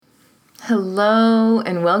Hello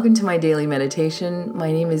and welcome to my daily meditation.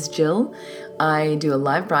 My name is Jill. I do a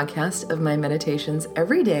live broadcast of my meditations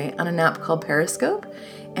every day on an app called Periscope,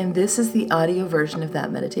 and this is the audio version of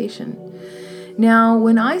that meditation. Now,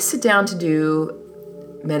 when I sit down to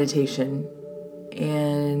do meditation,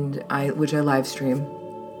 which I live stream,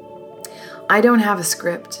 I don't have a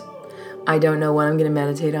script. I don't know what I'm going to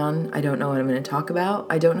meditate on. I don't know what I'm going to talk about.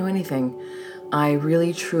 I don't know anything. I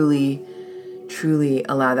really, truly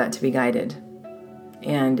allow that to be guided.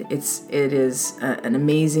 And it is an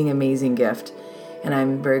amazing gift, and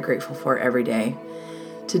I'm very grateful for it every day.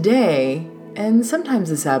 Today, and sometimes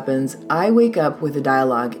this happens, I wake up with a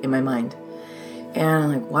dialogue in my mind. And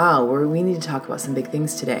I'm like, wow, we need to talk about some big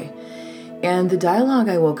things today. And the dialogue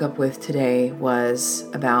I woke up with today was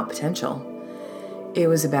about potential. It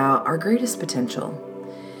was about our greatest potential.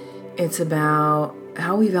 It's about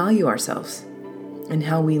how we value ourselves and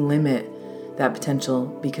how we limit that potential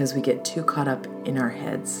because we get too caught up in our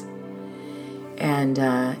heads. And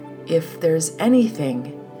if there's anything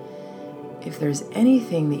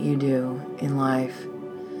that you do in life,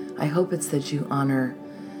 I hope it's that you honor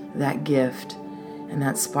that gift and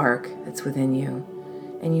that spark that's within you,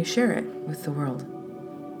 and you share it with the world.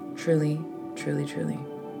 Truly.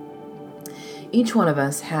 Each one of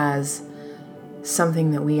us has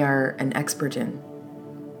something that we are an expert in.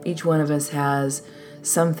 Each one of us has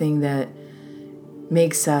something that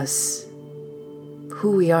makes us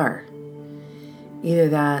who we are. Either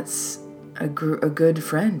that's a good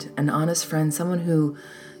friend, an honest friend, someone who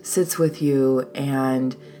sits with you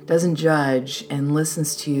and doesn't judge and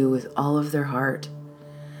listens to you with all of their heart.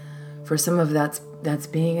 For some of that's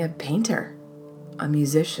being a painter, a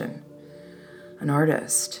musician, an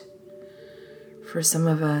artist. For some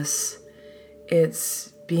of us,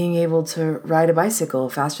 it's being able to ride a bicycle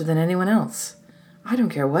faster than anyone else. I don't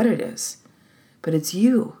care what it is. But it's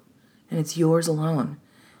you, and it's yours alone,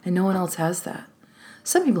 and no one else has that.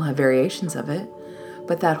 Some people have variations of it,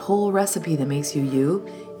 but that whole recipe that makes you you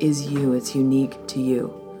is you. It's unique to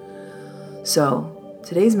you. So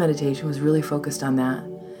today's meditation was really focused on that.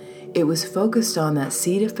 It was focused on that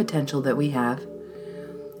seed of potential that we have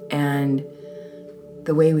and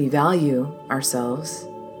the way we value ourselves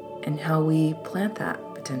and how we plant that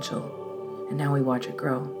potential and how we watch it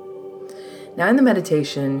grow. Now in the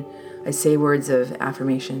meditation, I say words of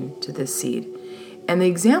affirmation to this seed. And the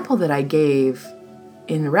example that I gave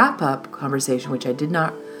in the wrap-up conversation, which I did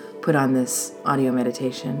not put on this audio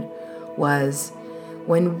meditation, was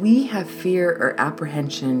when we have fear or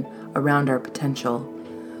apprehension around our potential,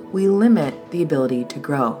 we limit the ability to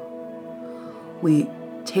grow. We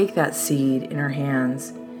take that seed in our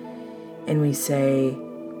hands and we say,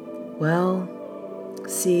 well,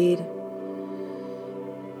 seed,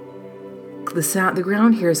 the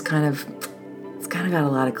ground here is kind of got a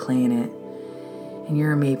lot of clay in it, and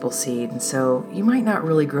you're a maple seed, and so you might not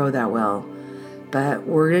really grow that well, but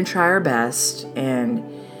we're going to try our best, and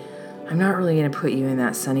I'm not really going to put you in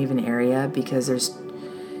that sun-even area because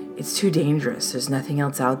it's too dangerous. There's nothing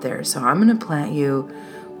else out there, so I'm going to plant you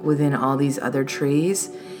within all these other trees,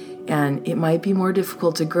 and it might be more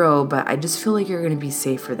difficult to grow, but I just feel like you're going to be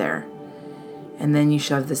safer there. And then you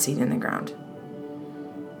shove the seed in the ground.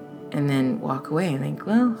 And then walk away and think,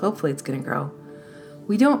 well, hopefully it's going to grow.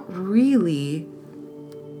 We don't really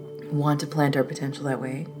want to plant our potential that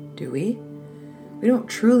way, do we? We don't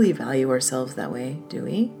truly value ourselves that way, do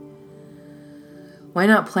we? Why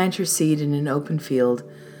not plant your seed in an open field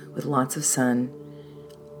with lots of sun,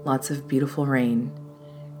 lots of beautiful rain,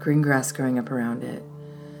 green grass growing up around it,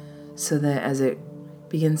 so that as it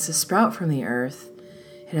begins to sprout from the earth,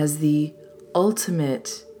 it has the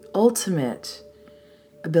ultimate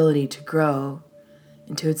ability to grow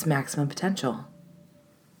into its maximum potential.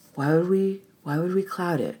 Why would we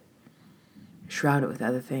cloud it, shroud it with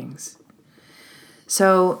other things?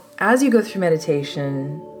 So as you go through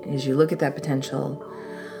meditation, as you look at that potential,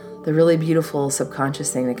 the really beautiful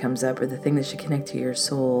subconscious thing that comes up, or the thing that should connect to your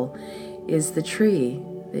soul, is the tree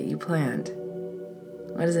that you plant.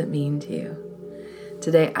 What does it mean to you?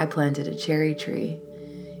 Today I planted a cherry tree.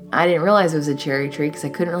 I didn't realize it was a cherry tree because I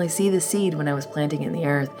couldn't really see the seed when I was planting it in the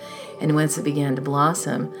earth. And once it began to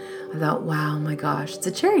blossom, I thought, wow, my gosh, it's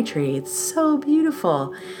a cherry tree. It's so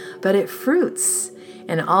beautiful. But it fruits.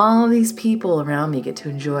 And all these people around me get to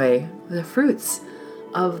enjoy the fruits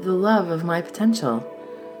of the love of my potential,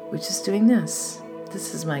 which is doing this.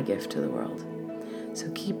 This is my gift to the world.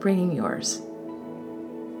 So keep bringing yours.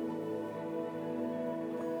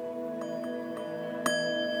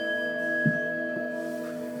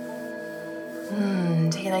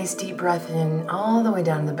 Take a nice deep breath in all the way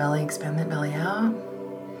down to the belly. Expand that belly out.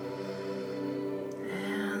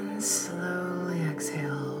 And slowly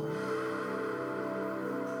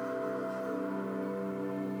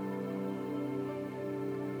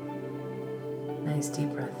nice deep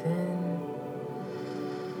breath in.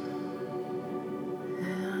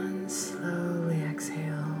 And slowly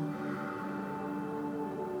exhale.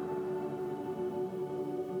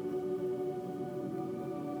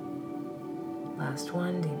 Last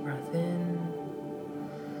one, deep breath in.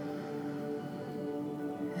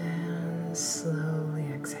 And slowly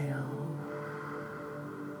exhale.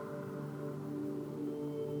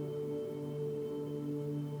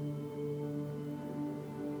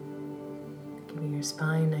 Keeping your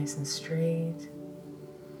spine nice and straight.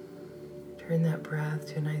 Turn that breath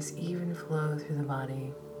to a nice even flow through the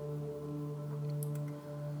body.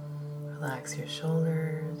 Relax your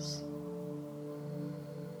shoulders.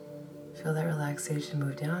 Feel that relaxation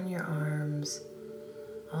move down your arms,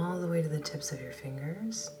 all the way to the tips of your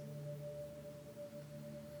fingers.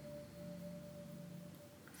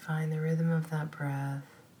 Find the rhythm of that breath.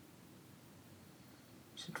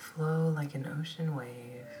 It should flow like an ocean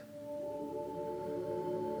wave.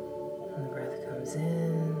 When the breath comes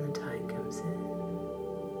in, the tide comes in.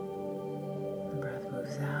 The breath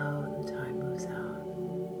moves out, the tide moves out.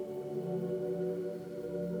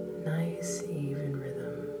 Nice, even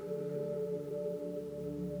rhythm.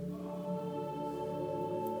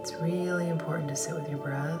 It's really important to sit with your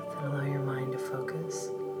breath and allow your mind to focus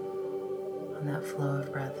on that flow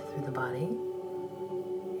of breath through the body,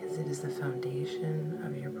 because it is the foundation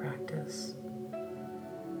of your practice.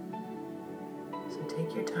 So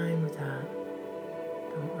take your time with that.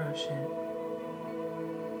 Don't rush it.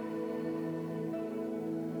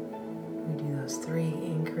 We do those 3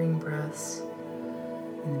 anchoring breaths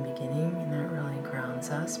in the beginning, and that really grounds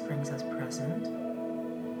us, brings us present.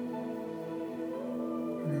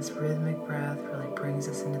 And this rhythmic breath really brings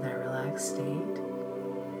us into that relaxed state.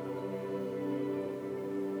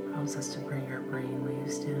 Helps us to bring our brain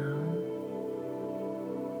waves down.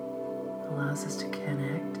 Allows us to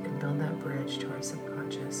connect and build that bridge to our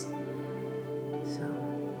subconscious. So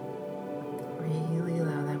really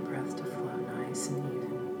allow that breath to flow nice and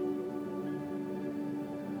even.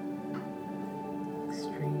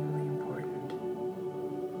 Extremely important.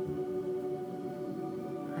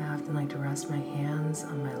 I often like to rest my hands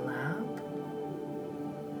on my lap.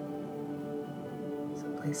 So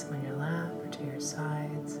place them on your lap or to your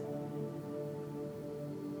sides.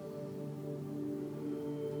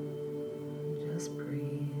 Just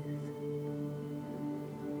breathe.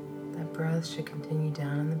 That breath should continue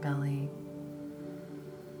down in the belly.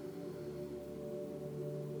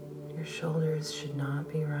 Your shoulders should not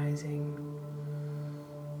be rising.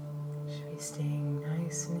 You should be staying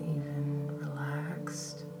nice and even,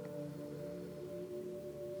 relaxed.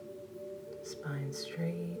 Spine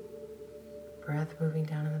straight. Breath moving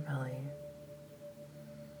down in the belly.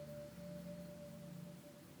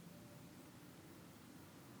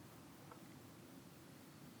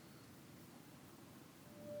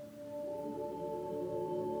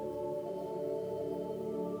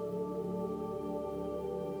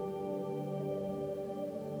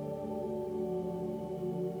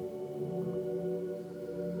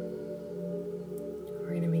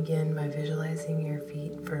 We're going to begin by visualizing your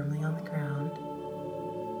feet firmly on the ground.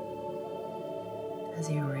 As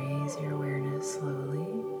you raise your awareness slowly,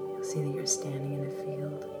 you'll see that you're standing in a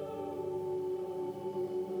field.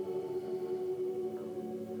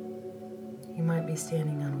 You might be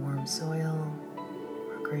standing on warm soil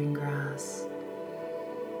or green grass.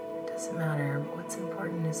 It doesn't matter. What's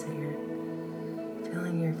important is that you're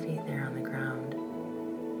feeling your feet there on the ground.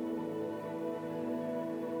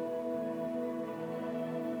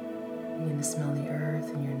 Begin to smell the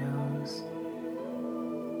earth in your nose.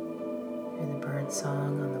 Hear the bird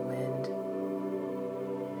song on the wind.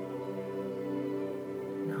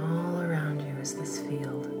 And all around you is this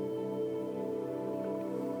field.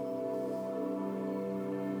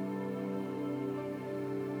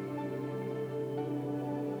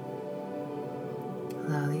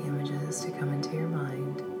 Allow the images to come into your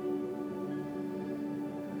mind.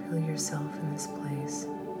 Feel yourself in this place.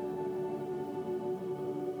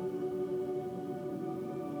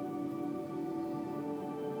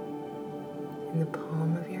 In the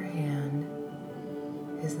palm of your hand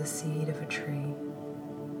is the seed of a tree.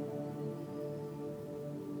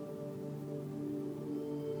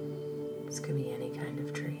 This could be any kind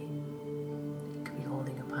of tree. It could be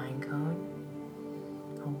holding a pine cone,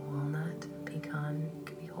 a walnut, a pecan. It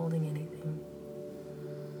could be holding anything.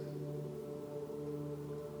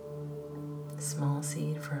 A small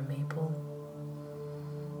seed for a maple,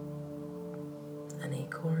 an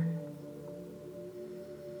acorn.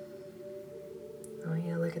 Oh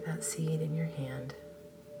yeah, look at that seed in your hand.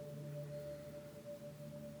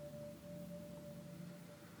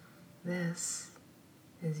 This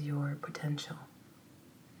is your potential.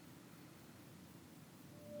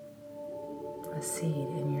 a seed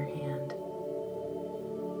in your hand.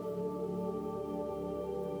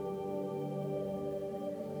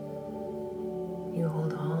 You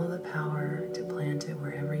hold all the power to plant it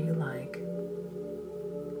wherever you like.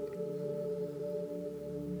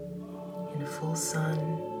 In full sun,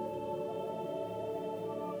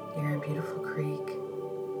 near a beautiful creek,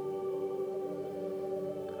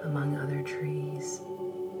 among other trees,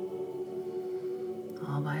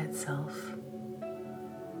 all by itself,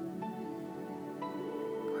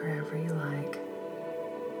 wherever you like.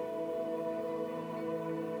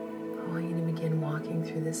 I want you to begin walking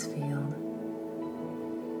through this field,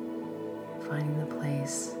 finding the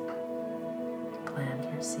place to plant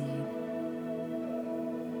your seed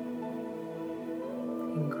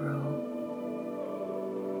and grow.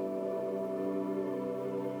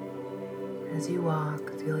 As you walk,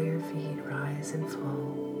 feel your feet rise and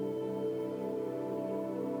fall,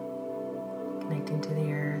 connecting to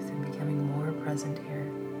the earth and becoming more present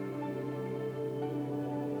here.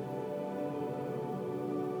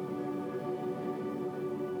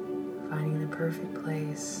 Finding the perfect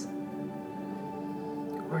place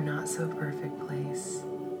or not so perfect place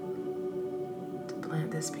to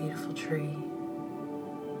plant this beautiful tree.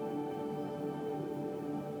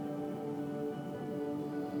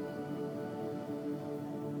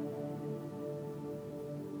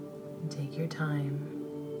 And take your time.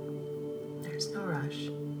 There's no rush.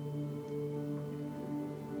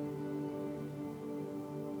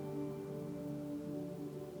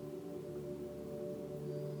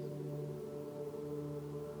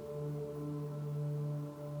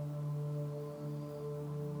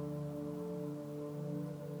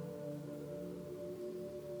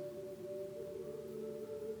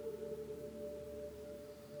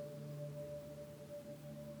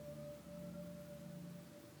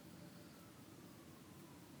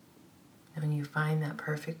 And when you find that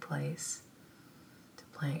perfect place to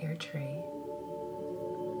plant your tree, I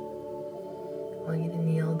want you to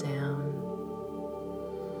kneel down,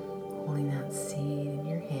 holding that seed in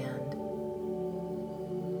your hand.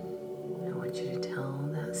 I want you to tell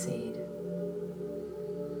that seed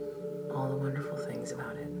all the wonderful things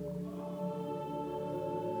about it,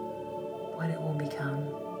 what it will become,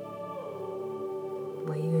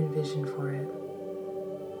 what you envision for it,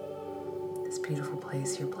 this beautiful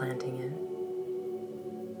place you're planting it.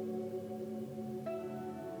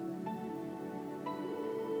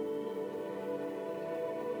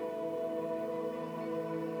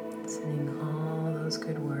 Sending all those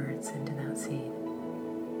good words into that seed.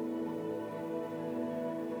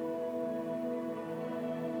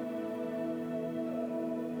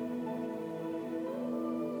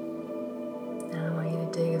 Now I want you to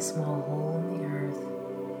dig a small hole in the earth.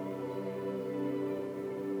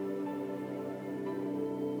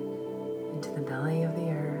 Into the belly of the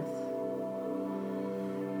earth,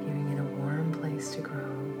 giving it a warm place to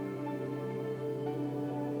grow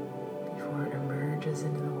before it emerges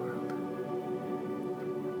into the world.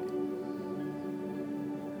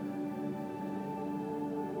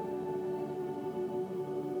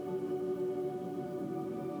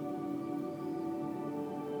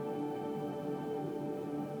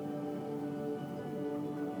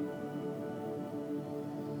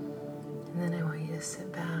 And then I want you to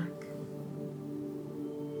sit back,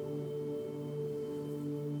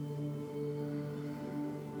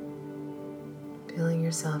 feeling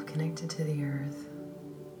yourself connected to the earth.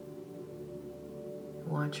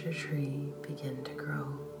 Watch your tree begin to grow.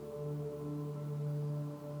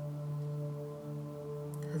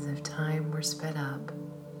 As if time were sped up,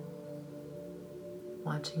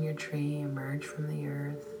 watching your tree emerge from the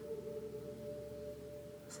earth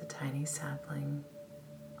as a tiny sapling,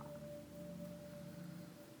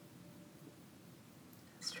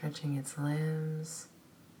 stretching its limbs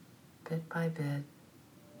bit by bit,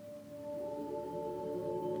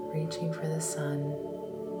 reaching for the sun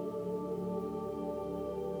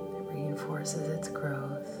that reinforces its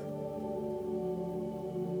growth,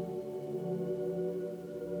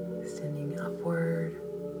 extending upward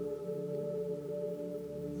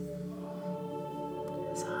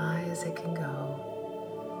as high as it can go.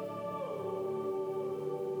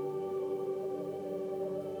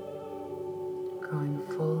 Growing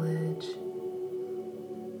foliage,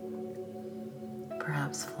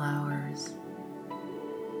 perhaps flowers.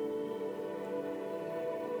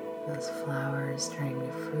 Those flowers turning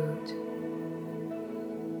to fruit,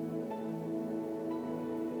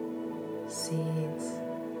 seeds,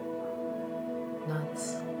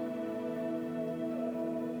 nuts.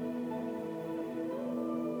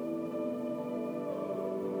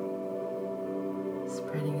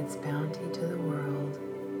 Spreading its bounty to the world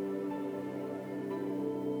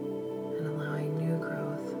and allowing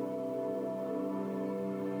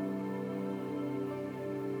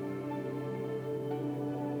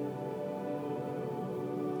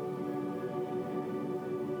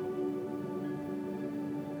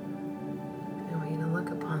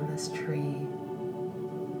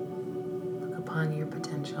upon your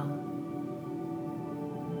potential.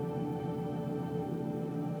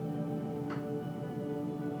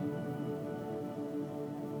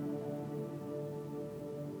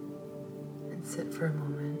 And sit for a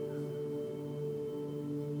moment.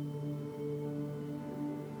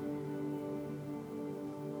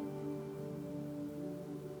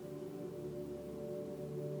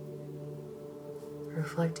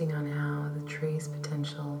 Reflecting on how the tree's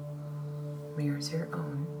potential mirrors your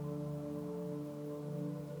own.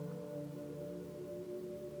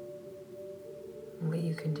 And what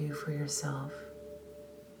you can do for yourself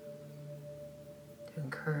to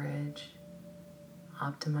encourage,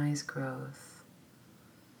 optimize growth,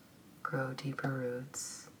 grow deeper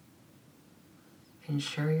roots,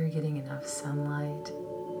 ensure you're getting enough sunlight,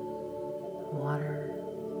 water,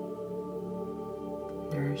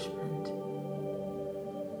 nourishment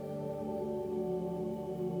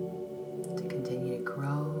to continue to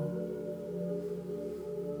grow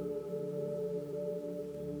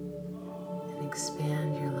and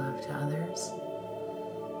expand your love to others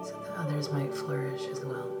so that others might flourish as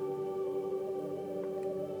well.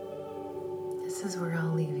 This is where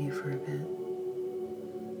I'll leave you for a bit.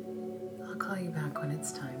 I'll call you back when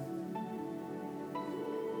it's time.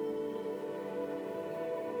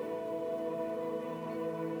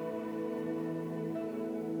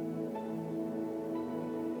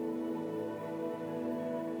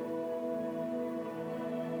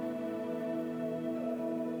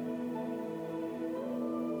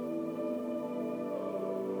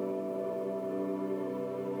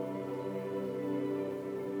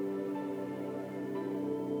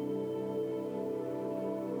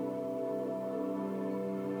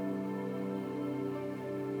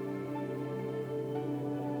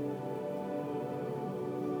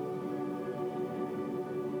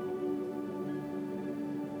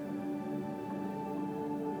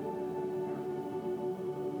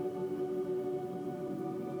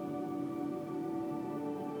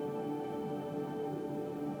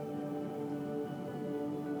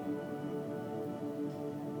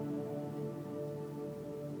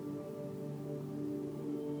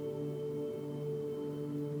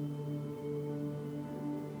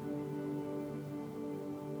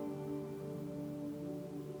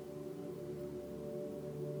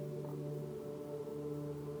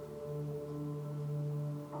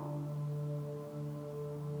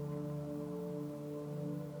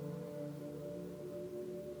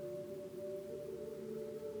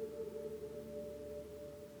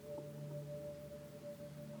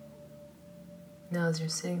 Now, as you're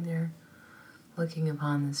sitting there looking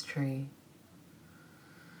upon this tree,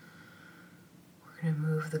 we're going to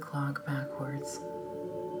move the clock backwards,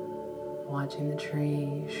 watching the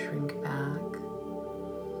tree shrink back,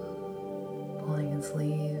 pulling its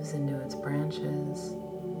leaves into its branches,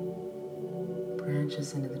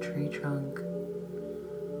 branches into the tree trunk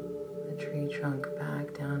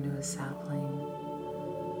back down to a sapling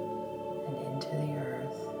and into the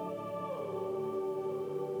earth.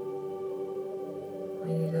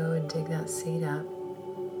 When you go and dig that seed up,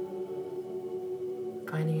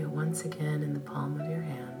 finding it once again in the palm of your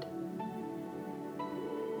hand.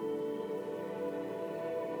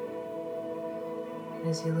 And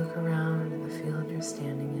as you look around at the field you're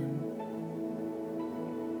standing in,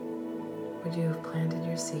 would you have planted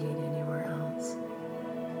your seed anywhere else?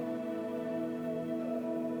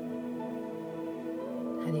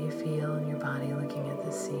 How do you feel in your body looking at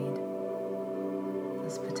this seed,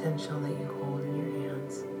 this potential that you hold in your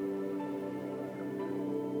hands?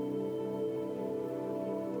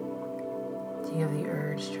 Do you have the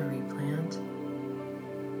urge to replant?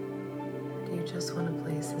 Or do you just want to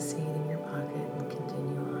place the seed in your pocket and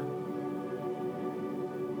continue on?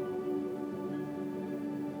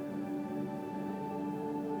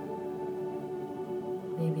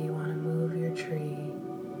 Maybe you want to move your tree,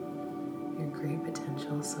 your great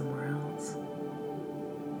potential somewhere else.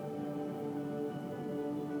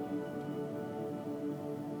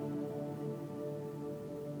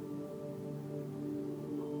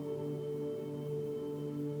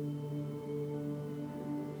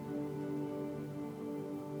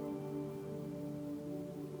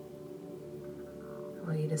 I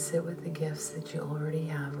want you to sit with the gifts that you already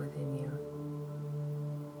have within you.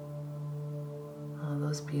 All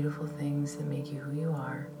those beautiful things that make you who you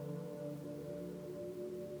are.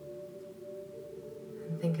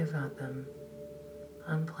 And think about them,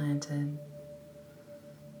 unplanted,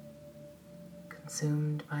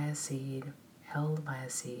 consumed by a seed, held by a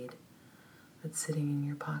seed that's sitting in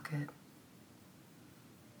your pocket.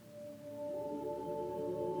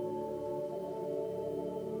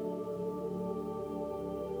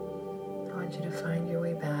 I want you to find your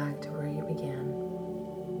way back to where you began.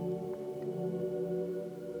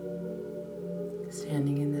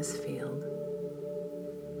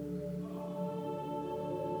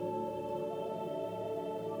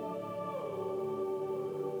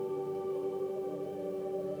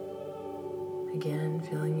 Again,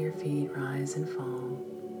 feeling your feet rise and fall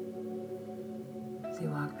as you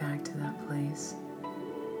walk back to that place.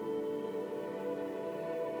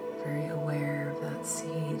 Very aware of that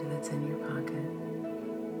seed that's in your pocket.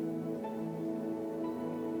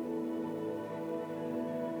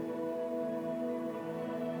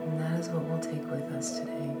 And that is what we'll take with us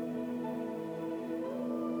today.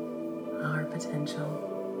 Our potential.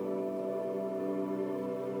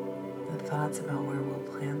 The thoughts about where we'll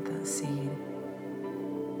plant that seed.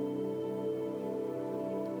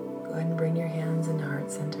 Go ahead and bring your hands into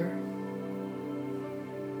heart center.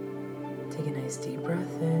 Take a nice deep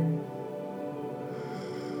breath in.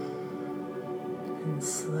 And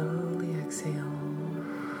slowly exhale.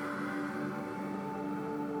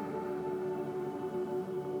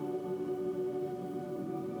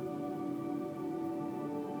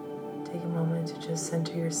 Take a moment to just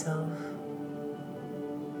center yourself.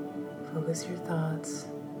 Focus your thoughts.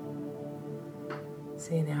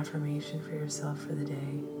 Say an affirmation for yourself for the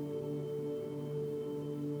day.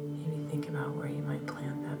 Maybe think about where you might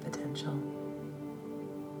plant that potential.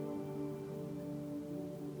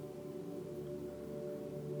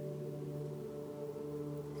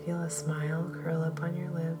 Feel a smile curl up on your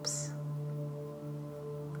lips,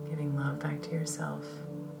 giving love back to yourself.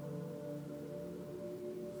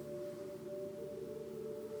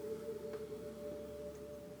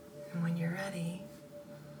 And when you're ready,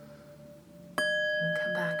 you can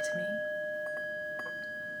come back to me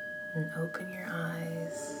and open your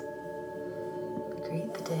eyes.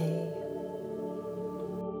 Greet the day